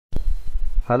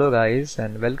Hello guys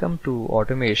and welcome to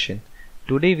Automation.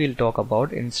 Today we'll talk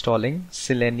about installing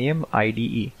Selenium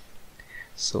IDE.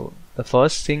 So the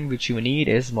first thing which you need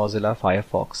is Mozilla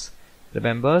Firefox.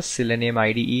 Remember, Selenium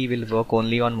IDE will work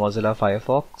only on Mozilla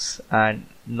Firefox and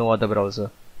no other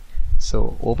browser.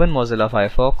 So open Mozilla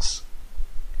Firefox,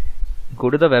 go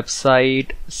to the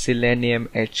website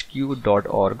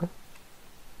seleniumhq.org.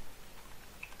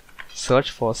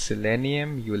 Search for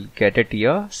Selenium, you will get it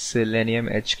here,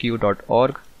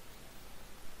 seleniumhq.org.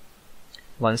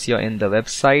 Once you're in the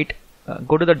website,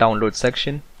 go to the download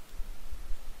section.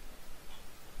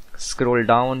 Scroll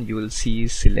down, you will see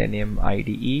Selenium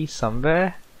IDE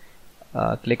somewhere.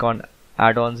 Click on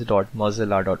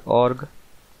addons.mozilla.org.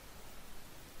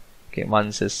 Okay,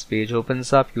 once this page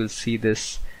opens up, you will see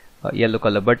this yellow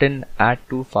color button, Add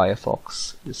to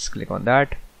Firefox. Just click on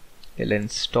that. It'll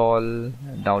install,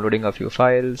 downloading a few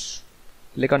files.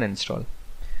 Click on install.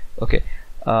 Okay,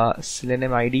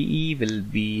 Selenium IDE will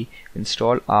be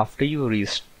installed after you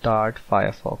restart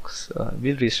Firefox.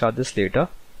 We'll restart this later.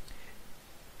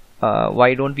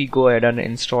 Why don't we go ahead and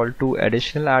install two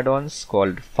additional add-ons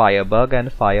called Firebug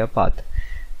and Firepath.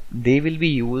 They will be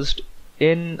used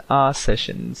in our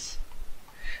sessions.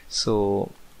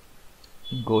 So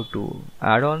go to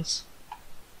add-ons,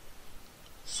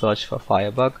 search for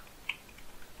Firebug.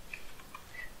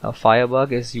 Now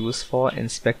Firebug is used for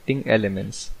inspecting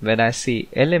elements. When I say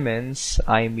elements,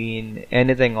 I mean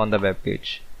anything on the web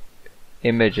page.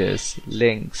 Images,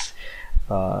 links,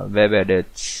 web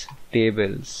edits,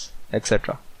 tables,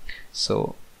 etc.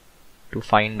 So to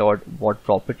find out what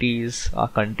properties are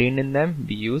contained in them,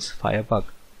 we use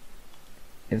Firebug.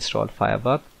 Install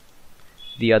Firebug.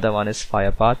 The other one is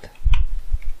Firepath.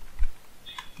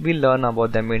 We'll learn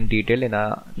about them in detail in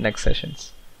our next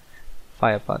sessions.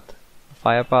 Firepath.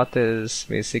 Firepath is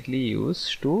basically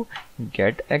used to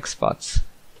get XPaths.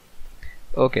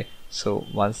 Okay, so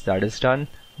once that is done,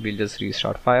 we'll just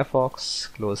restart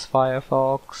Firefox, close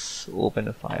Firefox,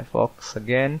 open Firefox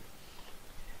again.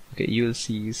 Okay, you'll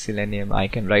see Selenium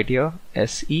icon right here,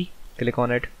 SE, click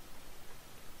on it.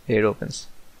 Here it opens.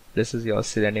 This is your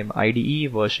Selenium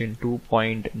IDE version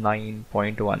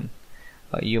 2.9.1.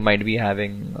 You might be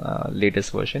having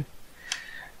latest version.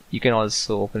 You can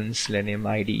also open Selenium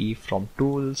IDE from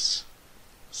Tools,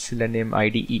 Selenium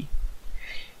IDE.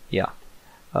 Yeah.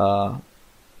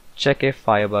 Check if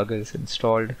Firebug is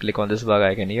installed. Click on this bug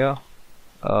icon here.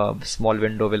 A small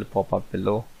window will pop up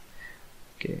below.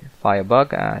 Okay,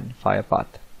 Firebug and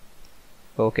Firepath.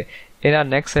 Okay. In our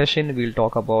next session, we'll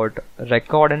talk about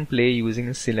record and play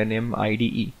using Selenium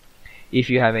IDE. If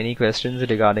you have any questions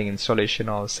regarding installation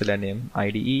of Selenium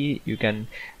IDE, you can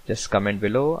just comment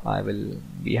below. I will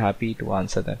be happy to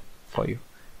answer them for you.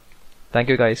 Thank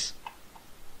you guys.